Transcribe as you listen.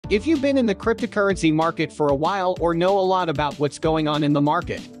If you've been in the cryptocurrency market for a while or know a lot about what's going on in the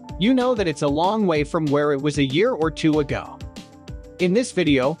market, you know that it's a long way from where it was a year or two ago. In this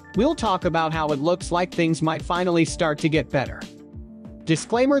video, we'll talk about how it looks like things might finally start to get better.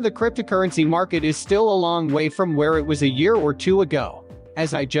 Disclaimer: the cryptocurrency market is still a long way from where it was a year or two ago,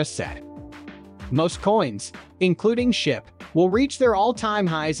 as I just said. Most coins, including SHIB, will reach their all-time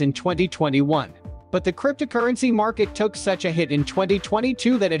highs in 2021. But the cryptocurrency market took such a hit in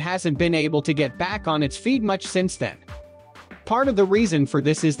 2022 that it hasn't been able to get back on its feet much since then. Part of the reason for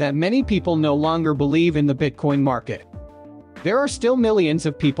this is that many people no longer believe in the Bitcoin market. There are still millions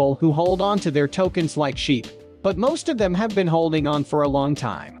of people who hold on to their tokens like sheep, but most of them have been holding on for a long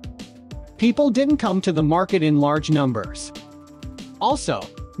time. People didn't come to the market in large numbers. Also,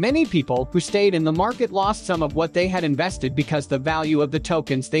 many people who stayed in the market lost some of what they had invested because the value of the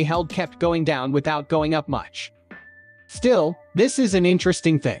tokens they held kept going down without going up much. Still, this is an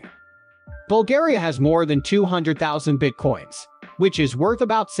interesting thing. Bulgaria has more than 200,000 bitcoins, which is worth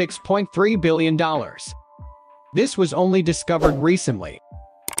about $6.3 billion. This was only discovered recently.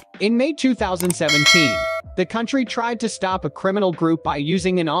 In May 2017, the country tried to stop a criminal group by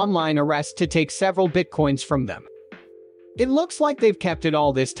using an online arrest to take several bitcoins from them. It looks like they've kept it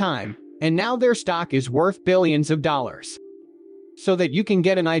all this time, and now their stock is worth billions of dollars. So that you can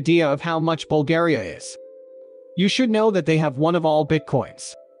get an idea of how much Bulgaria is, you should know that they have one of all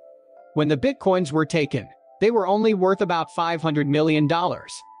bitcoins. When the bitcoins were taken, they were only worth about $500 million,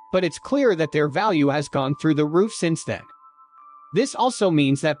 but it's clear that their value has gone through the roof since then. This also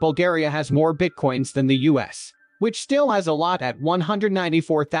means that Bulgaria has more bitcoins than the US, which still has a lot at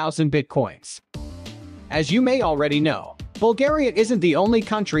 194,000 bitcoins. As you may already know, Bulgaria isn't the only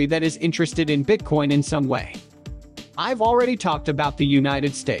country that is interested in Bitcoin in some way. I've already talked about the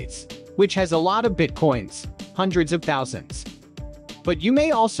United States, which has a lot of Bitcoins, hundreds of thousands. But you may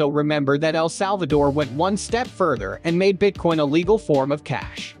also remember that El Salvador went one step further and made Bitcoin a legal form of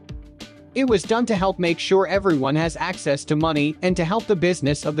cash. It was done to help make sure everyone has access to money and to help the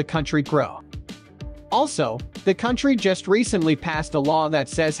business of the country grow. Also, the country just recently passed a law that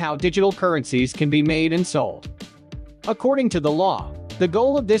says how digital currencies can be made and sold. According to the law, the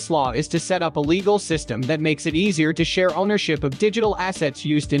goal of this law is to set up a legal system that makes it easier to share ownership of digital assets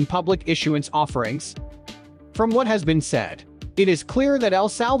used in public issuance offerings. From what has been said, it is clear that El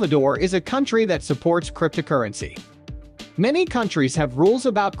Salvador is a country that supports cryptocurrency. Many countries have rules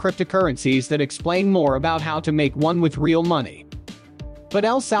about cryptocurrencies that explain more about how to make one with real money. But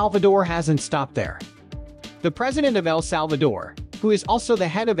El Salvador hasn't stopped there. The president of El Salvador, who is also the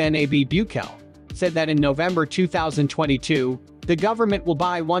head of NAB Bukele, said that in November 2022, the government will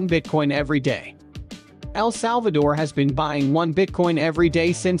buy 1 Bitcoin every day. El Salvador has been buying 1 Bitcoin every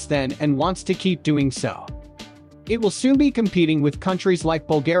day since then and wants to keep doing so. It will soon be competing with countries like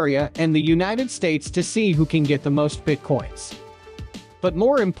Bulgaria and the United States to see who can get the most Bitcoins. But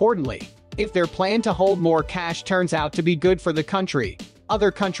more importantly, if their plan to hold more cash turns out to be good for the country, other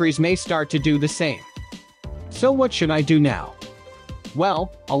countries may start to do the same. So what should I do now?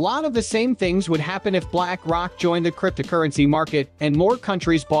 Well, a lot of the same things would happen if BlackRock joined the cryptocurrency market and more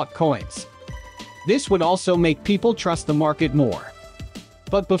countries bought coins. This would also make people trust the market more.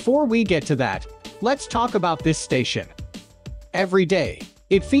 But before we get to that, let's talk about this station. Every day,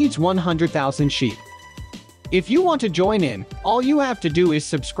 it feeds 100,000 sheep. If you want to join in, all you have to do is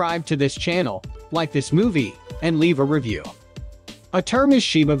subscribe to this channel, like this movie, and leave a review. A term is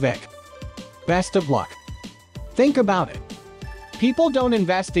Shiba Inu. Best of luck. Think about it. People don't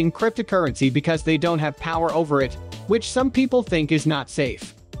invest in cryptocurrency because they don't have power over it, which some people think is not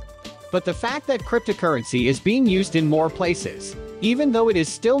safe. But the fact that cryptocurrency is being used in more places, even though it is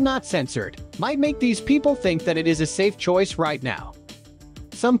still not censored, might make these people think that it is a safe choice right now.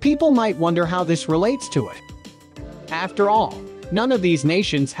 Some people might wonder how this relates to it. After all, none of these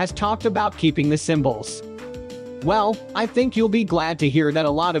nations has talked about keeping the symbols. Well, I think you'll be glad to hear that a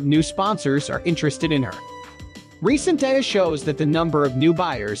lot of new sponsors are interested in her. Recent data shows that the number of new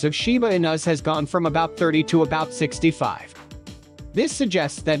buyers of Shiba Inus has gone from about 30 to about 65. This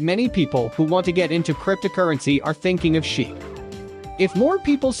suggests that many people who want to get into cryptocurrency are thinking of SHIB. If more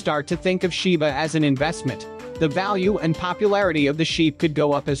people start to think of Shiba as an investment, the value and popularity of the SHIB could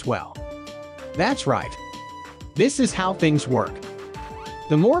go up as well. That's right. This is how things work.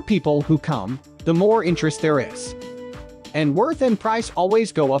 The more people who come, the more interest there is. And worth and price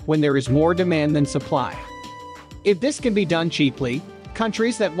always go up when there is more demand than supply. If this can be done cheaply,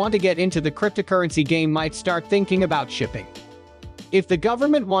 countries that want to get into the cryptocurrency game might start thinking about shipping. If the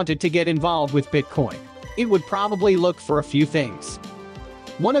government wanted to get involved with Bitcoin, it would probably look for a few things.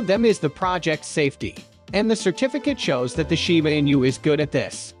 One of them is the project's safety, and the certificate shows that the Shiba Inu is good at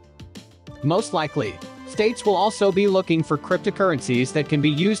this. Most likely, states will also be looking for cryptocurrencies that can be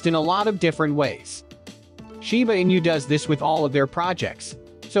used in a lot of different ways. Shiba Inu does this with all of their projects,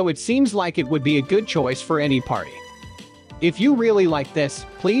 so it seems like it would be a good choice for any party. If you really like this,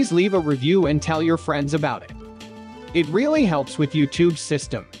 please leave a review and tell your friends about it. It really helps with YouTube's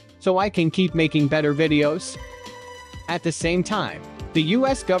system, so I can keep making better videos. At the same time, the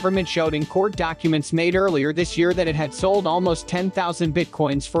US government showed in court documents made earlier this year that it had sold almost 10,000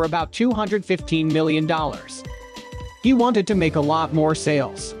 bitcoins for about $215 million. He wanted to make a lot more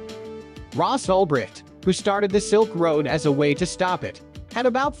sales. Ross Ulbricht, who started the Silk Road as a way to stop it, had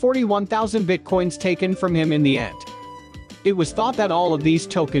about 41,000 bitcoins taken from him in the end. It was thought that all of these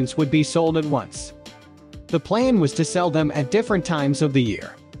tokens would be sold at once. The plan was to sell them at different times of the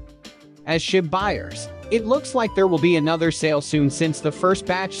year. As SHIB buyers, it looks like there will be another sale soon since the first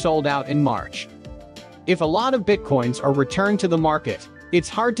batch sold out in March. If a lot of bitcoins are returned to the market, it's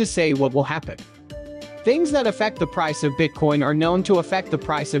hard to say what will happen. Things that affect the price of Bitcoin are known to affect the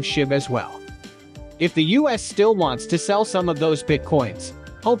price of SHIB as well. If the US still wants to sell some of those bitcoins,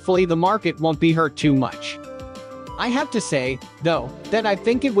 hopefully the market won't be hurt too much. I have to say, though, that I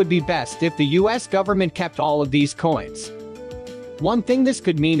think it would be best if the US government kept all of these coins. One thing this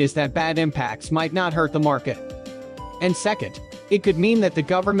could mean is that bad impacts might not hurt the market. And second, it could mean that the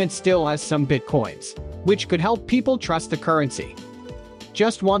government still has some bitcoins, which could help people trust the currency.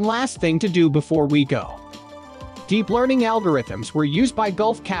 Just one last thing to do before we go. Deep learning algorithms were used by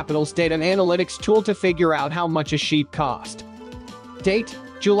Gulf Capital's data analytics tool to figure out how much a sheep cost. Date: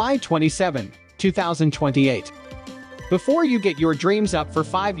 July 27, 2028. Before you get your dreams up for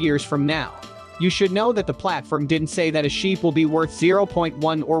 5 years from now, you should know that the platform didn't say that a sheep will be worth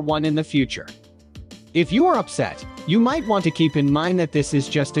 0.1 or 1 in the future. If you are upset, you might want to keep in mind that this is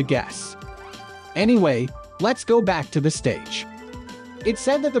just a guess. Anyway, let's go back to the stage. It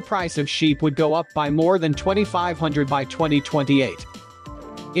said that the price of sheep would go up by more than 2,500 by 2028.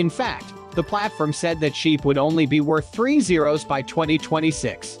 In fact, the platform said that sheep would only be worth 3 zeros by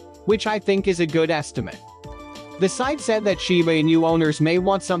 2026, which I think is a good estimate. The site said that Shiba Inu owners may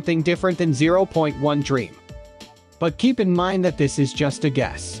want something different than 0.1 dream. But keep in mind that this is just a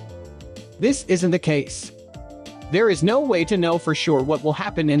guess. This isn't the case. There is no way to know for sure what will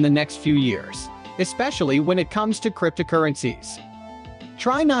happen in the next few years, especially when it comes to cryptocurrencies.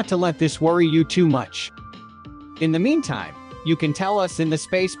 Try not to let this worry you too much. In the meantime, you can tell us in the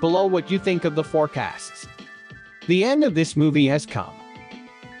space below what you think of the forecasts. The end of this movie has come.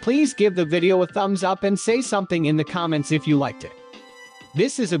 Please give the video a thumbs up and say something in the comments if you liked it.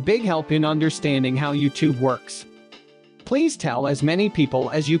 This is a big help in understanding how YouTube works. Please tell as many people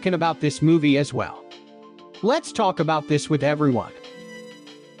as you can about this movie as well. Let's talk about this with everyone.